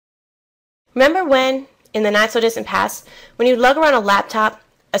Remember when, in the not-so-distant past, when you'd lug around a laptop,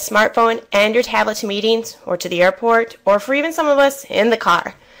 a smartphone, and your tablet to meetings, or to the airport, or for even some of us, in the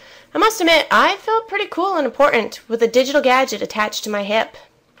car? I must admit, I felt pretty cool and important with a digital gadget attached to my hip.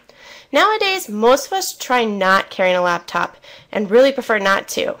 Nowadays, most of us try not carrying a laptop, and really prefer not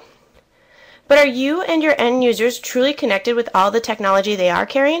to. But are you and your end users truly connected with all the technology they are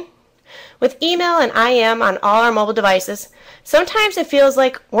carrying? With email and IM on all our mobile devices, sometimes it feels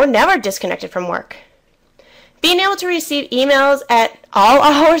like we're never disconnected from work. Being able to receive emails at all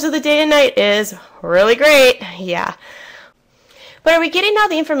hours of the day and night is really great, yeah. But are we getting all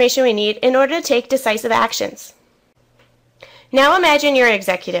the information we need in order to take decisive actions? Now imagine you're an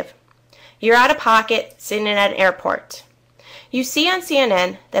executive. You're out of pocket, sitting at an airport. You see on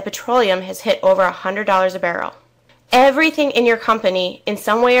CNN that petroleum has hit over $100 a barrel. Everything in your company, in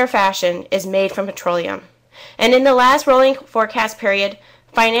some way or fashion, is made from petroleum. And in the last rolling forecast period,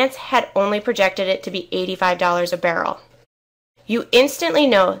 finance had only projected it to be $85 a barrel. You instantly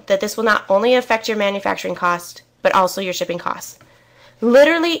know that this will not only affect your manufacturing cost, but also your shipping costs.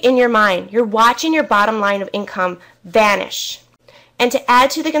 Literally in your mind, you're watching your bottom line of income vanish. And to add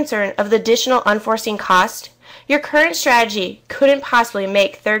to the concern of the additional unforeseen cost, your current strategy couldn't possibly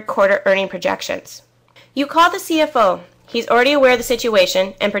make third quarter earning projections. You call the CFO. He's already aware of the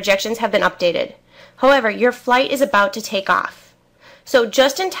situation and projections have been updated. However, your flight is about to take off. So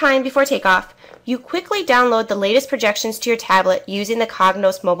just in time before takeoff, you quickly download the latest projections to your tablet using the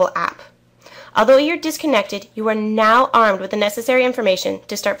Cognos Mobile App. Although you're disconnected, you are now armed with the necessary information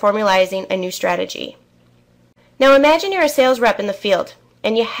to start formalizing a new strategy. Now imagine you're a sales rep in the field,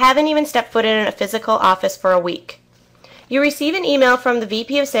 and you haven't even stepped foot in a physical office for a week. You receive an email from the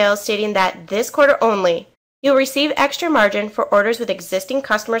VP of Sales stating that this quarter only, you'll receive extra margin for orders with existing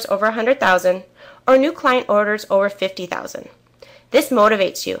customers over $100,000 or new client orders over $50,000. This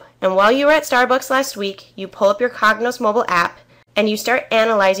motivates you, and while you were at Starbucks last week, you pull up your Cognos Mobile App and you start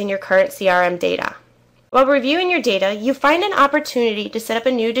analyzing your current CRM data. While reviewing your data, you find an opportunity to set up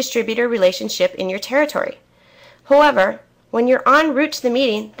a new distributor relationship in your territory. However, when you're en route to the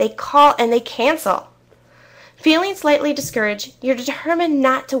meeting, they call and they cancel. Feeling slightly discouraged, you're determined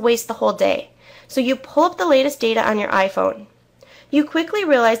not to waste the whole day, so you pull up the latest data on your iPhone. You quickly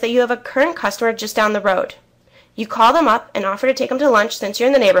realize that you have a current customer just down the road. You call them up and offer to take them to lunch since you're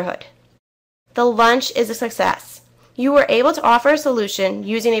in the neighborhood. The lunch is a success. You were able to offer a solution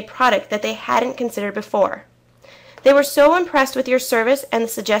using a product that they hadn't considered before. They were so impressed with your service and the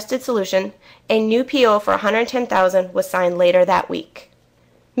suggested solution, a new PO for $110,000 was signed later that week.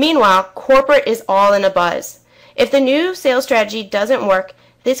 Meanwhile, corporate is all in a buzz. If the new sales strategy doesn't work,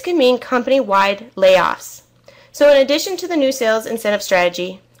 this could mean company-wide layoffs. So in addition to the new sales incentive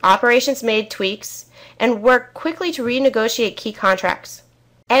strategy, operations made tweaks and worked quickly to renegotiate key contracts.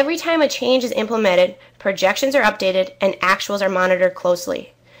 Every time a change is implemented, projections are updated and actuals are monitored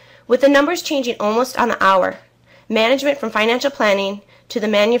closely. With the numbers changing almost on the hour, management from financial planning to the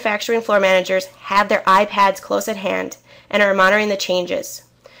manufacturing floor managers have their iPads close at hand and are monitoring the changes.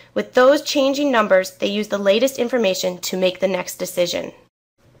 With those changing numbers, they use the latest information to make the next decision.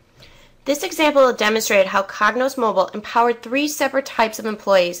 This example demonstrated how Cognos Mobile empowered 3 separate types of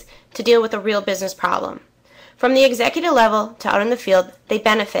employees to deal with a real business problem. From the executive level to out in the field, they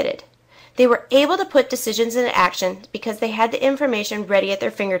benefited. They were able to put decisions into action because they had the information ready at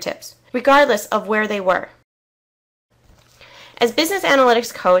their fingertips, regardless of where they were. As business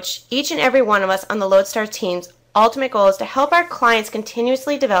analytics coach, each and every one of us on the Lodestar team's ultimate goal is to help our clients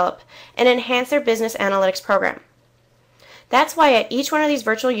continuously develop and enhance their business analytics program. That's why at each one of these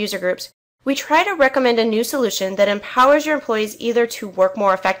virtual user groups, we try to recommend a new solution that empowers your employees either to work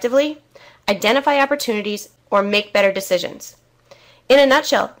more effectively, identify opportunities, or make better decisions. In a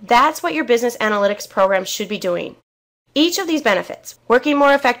nutshell, that's what your business analytics program should be doing. Each of these benefits, working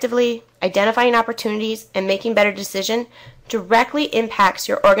more effectively, identifying opportunities, and making better decisions, directly impacts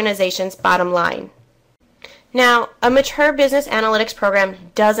your organization's bottom line. Now, a mature business analytics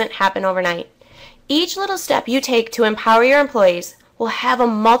program doesn't happen overnight. Each little step you take to empower your employees will have a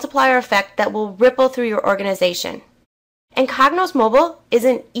multiplier effect that will ripple through your organization. And Cognos Mobile is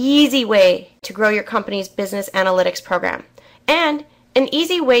an easy way to grow your company's business analytics program and an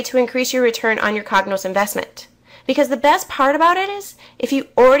easy way to increase your return on your Cognos investment. Because the best part about it is, if you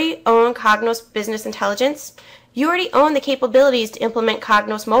already own Cognos Business Intelligence, you already own the capabilities to implement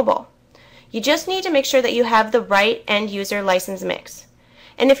Cognos Mobile. You just need to make sure that you have the right end user license mix.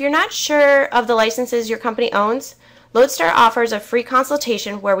 And if you're not sure of the licenses your company owns, Lodestar offers a free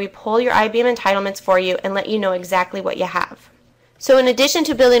consultation where we pull your IBM entitlements for you and let you know exactly what you have. So in addition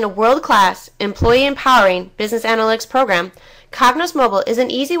to building a world-class, employee-empowering business analytics program, Cognos Mobile is an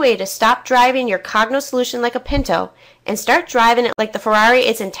easy way to stop driving your Cognos solution like a Pinto and start driving it like the Ferrari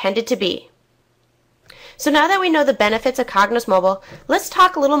it's intended to be. So now that we know the benefits of Cognos Mobile, let's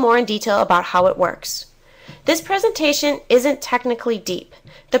talk a little more in detail about how it works. This presentation isn't technically deep.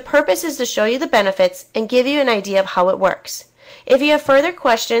 The purpose is to show you the benefits and give you an idea of how it works. If you have further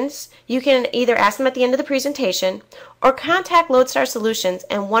questions, you can either ask them at the end of the presentation or contact Lodestar Solutions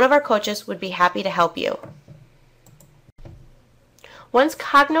and one of our coaches would be happy to help you. Once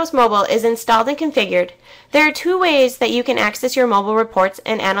Cognos Mobile is installed and configured, there are two ways that you can access your mobile reports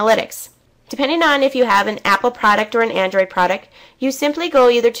and analytics. Depending on if you have an Apple product or an Android product, you simply go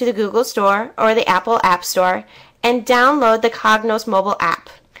either to the Google Store or the Apple App Store and download the Cognos Mobile App.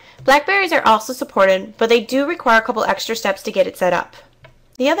 Blackberries are also supported, but they do require a couple extra steps to get it set up.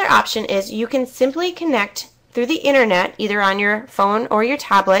 The other option is you can simply connect through the internet, either on your phone or your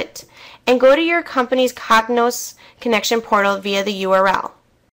tablet, and go to your company's Cognos connection portal via the URL.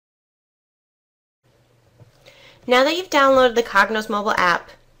 Now that you've downloaded the Cognos Mobile App,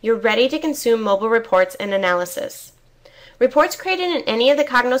 you're ready to consume mobile reports and analysis. Reports created in any of the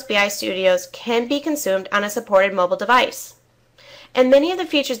Cognos BI studios can be consumed on a supported mobile device. And many of the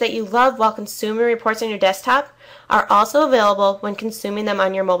features that you love while consuming reports on your desktop are also available when consuming them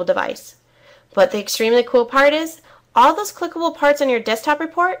on your mobile device. But the extremely cool part is, all those clickable parts on your desktop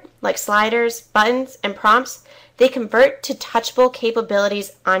report, like sliders, buttons, and prompts, they convert to touchable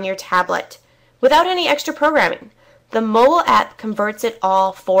capabilities on your tablet without any extra programming. The mobile app converts it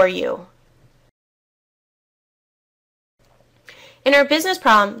all for you. In our business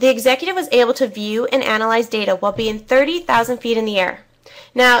problem, the executive was able to view and analyze data while being 30,000 feet in the air.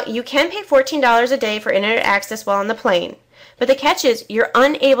 Now, you can pay $14 a day for internet access while on the plane, but the catch is you're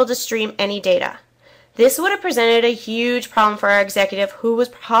unable to stream any data. This would have presented a huge problem for our executive, who was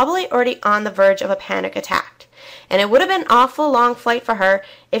probably already on the verge of a panic attack. And it would have been an awful long flight for her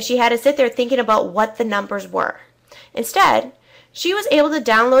if she had to sit there thinking about what the numbers were. Instead, she was able to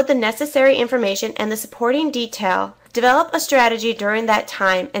download the necessary information and the supporting detail, develop a strategy during that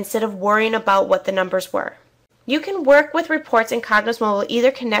time instead of worrying about what the numbers were. You can work with reports in Cognos Mobile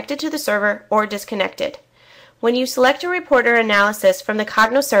either connected to the server or disconnected. When you select a report or analysis from the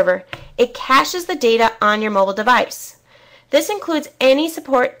Cognos server, it caches the data on your mobile device. This includes any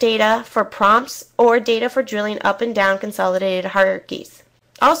support data for prompts or data for drilling up and down consolidated hierarchies.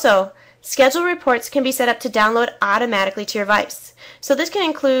 Also, scheduled reports can be set up to download automatically to your device. So this can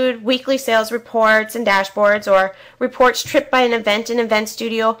include weekly sales reports and dashboards, or reports tripped by an event in Event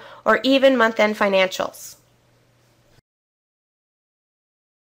Studio, or even month-end financials.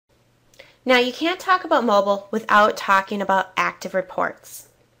 Now, you can't talk about mobile without talking about active reports.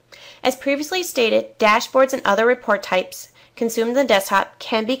 As previously stated, dashboards and other report types consumed in the desktop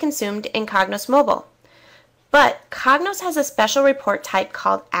can be consumed in Cognos Mobile. But Cognos has a special report type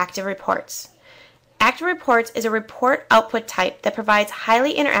called Active Reports. Active Reports is a report output type that provides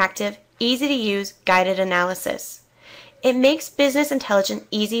highly interactive, easy-to-use, guided analysis. It makes business intelligence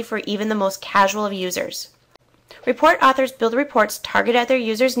easy for even the most casual of users. Report authors build reports targeted at their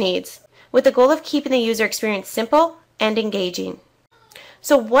users' needs, with the goal of keeping the user experience simple and engaging.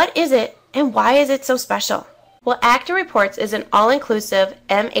 So what is it, and why is it so special? Well, Active Reports is an all-inclusive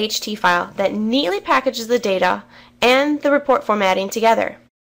MHT file that neatly packages the data and the report formatting together.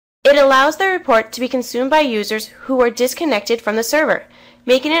 It allows the report to be consumed by users who are disconnected from the server,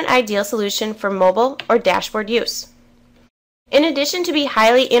 making it an ideal solution for mobile or dashboard use. In addition to be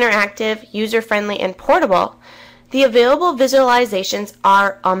highly interactive, user-friendly, and portable, the available visualizations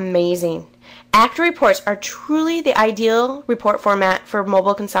are amazing. Active Reports are truly the ideal report format for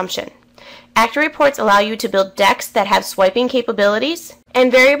mobile consumption. Active Reports allow you to build decks that have swiping capabilities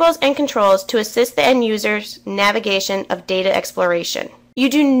and variables and controls to assist the end user's navigation of data exploration. You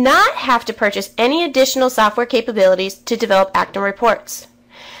do not have to purchase any additional software capabilities to develop Active Reports.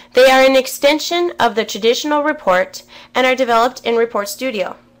 They are an extension of the traditional report and are developed in Report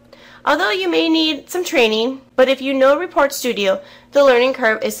Studio. Although you may need some training, but if you know Report Studio, the learning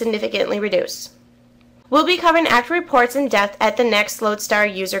curve is significantly reduced. We'll be covering Active Reports in depth at the next Lodestar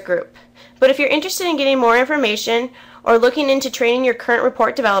user group. But if you're interested in getting more information or looking into training your current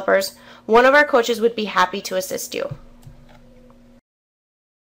report developers, one of our coaches would be happy to assist you.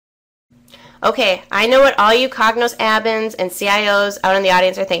 Okay, I know what all you Cognos admins and CIOs out in the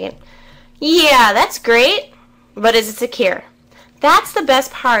audience are thinking. Yeah, that's great, but is it secure? That's the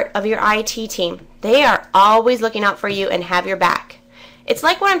best part of your IT team. They are always looking out for you and have your back. It's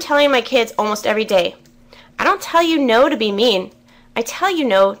like what I'm telling my kids almost every day. I don't tell you no to be mean. I tell you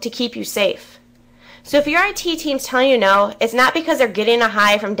no to keep you safe. So if your IT team's telling you no, it's not because they're getting a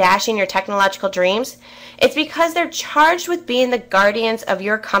high from dashing your technological dreams. It's because they're charged with being the guardians of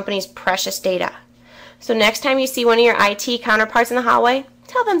your company's precious data. So next time you see one of your IT counterparts in the hallway,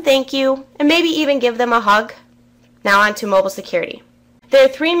 tell them thank you, and maybe even give them a hug. Now on to mobile security. There are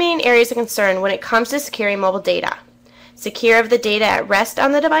three main areas of concern when it comes to securing mobile data. Secure of the data at rest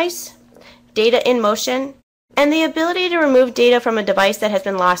on the device, data in motion, and the ability to remove data from a device that has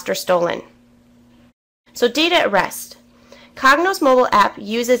been lost or stolen. So data at rest. Cognos Mobile App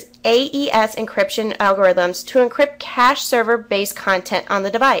uses AES encryption algorithms to encrypt cache server-based content on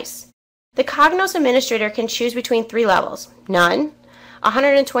the device. The Cognos administrator can choose between three levels: none,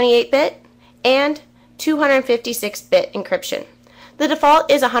 128-bit, and 256-bit encryption. The default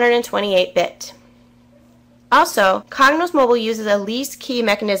is 128-bit. Also, Cognos Mobile uses a least key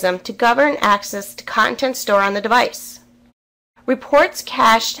mechanism to govern access to content stored on the device. Reports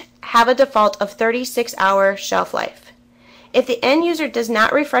cached have a default of 36-hour shelf life. If the end user does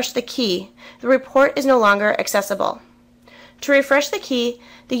not refresh the key, the report is no longer accessible. To refresh the key,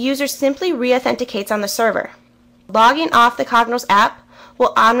 the user simply re-authenticates on the server. Logging off the Cognos app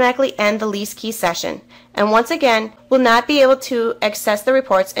will automatically end the least key session, and once again, will not be able to access the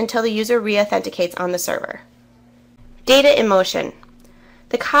reports until the user re-authenticates on the server. Data in motion.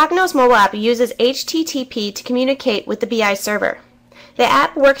 The Cognos mobile app uses HTTP to communicate with the BI server. The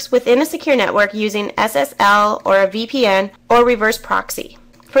app works within a secure network using SSL or a VPN or reverse proxy.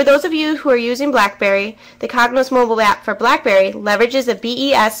 For those of you who are using BlackBerry, the Cognos mobile app for BlackBerry leverages a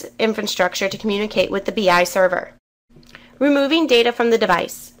BES infrastructure to communicate with the BI server. Removing data from the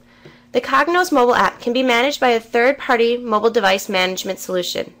device. The Cognos mobile app can be managed by a third-party mobile device management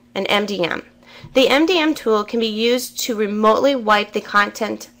solution, an MDM. The MDM tool can be used to remotely wipe the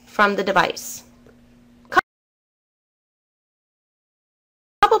content from the device.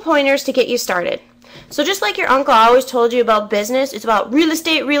 Couple pointers to get you started. So just like your uncle always told you about business, it's about real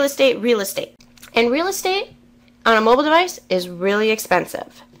estate, real estate, real estate. And real estate on a mobile device is really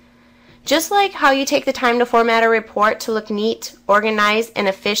expensive. Just like how you take the time to format a report to look neat, organized, and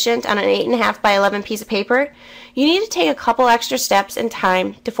efficient on an 8.5 by 11 piece of paper, you need to take a couple extra steps and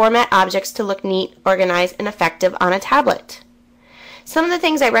time to format objects to look neat, organized, and effective on a tablet. Some of the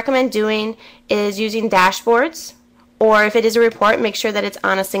things I recommend doing is using dashboards, or if it is a report, make sure that it's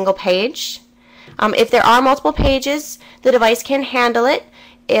on a single page. If there are multiple pages, the device can handle it.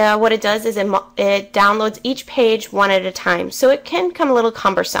 What it does is it downloads each page one at a time, so it can come a little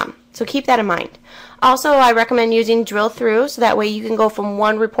cumbersome. So keep that in mind. Also, I recommend using drill through, so that way you can go from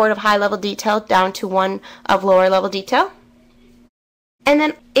one report of high level detail down to one of lower level detail. And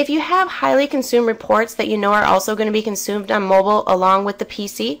then if you have highly consumed reports that you know are also going to be consumed on mobile along with the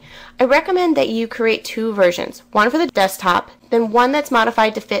PC, I recommend that you create two versions, one for the desktop, then one that's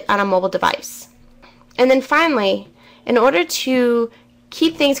modified to fit on a mobile device. And then finally, in order to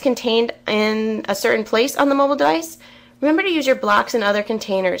keep things contained in a certain place on the mobile device, remember to use your blocks and other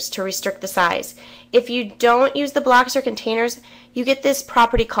containers to restrict the size. If you don't use the blocks or containers, you get this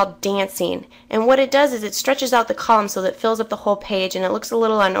property called dancing. And what it does is it stretches out the column so that it fills up the whole page and it looks a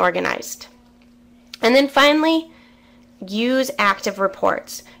little unorganized. And then finally, use active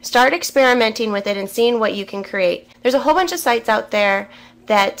reports. Start experimenting with it and seeing what you can create. There's a whole bunch of sites out there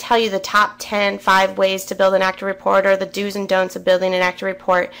that tell you the top 5 ways to build an active report, or the do's and don'ts of building an active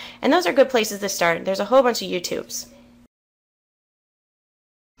report. And those are good places to start. There's a whole bunch of YouTubes.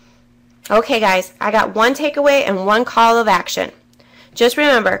 Okay guys, I got one takeaway and one call of action. Just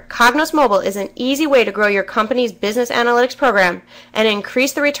remember, Cognos Mobile is an easy way to grow your company's business analytics program and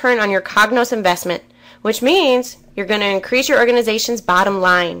increase the return on your Cognos investment, which means you're going to increase your organization's bottom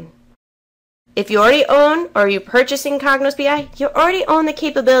line. If you already own or you're purchasing Cognos BI, you already own the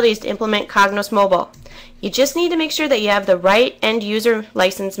capabilities to implement Cognos Mobile. You just need to make sure that you have the right end user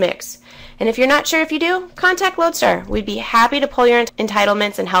license mix. And if you're not sure if you do, contact Lodestar. We'd be happy to pull your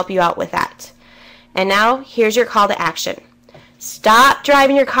entitlements and help you out with that. And now, here's your call to action. Stop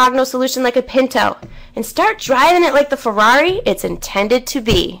driving your Cognos solution like a Pinto and start driving it like the Ferrari it's intended to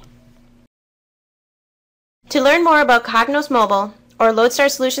be. To learn more about Cognos Mobile or Lodestar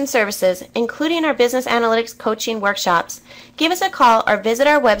Solutions services, including our business analytics coaching workshops, give us a call or visit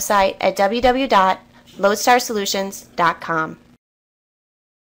our website at www.lodestarsolutions.com.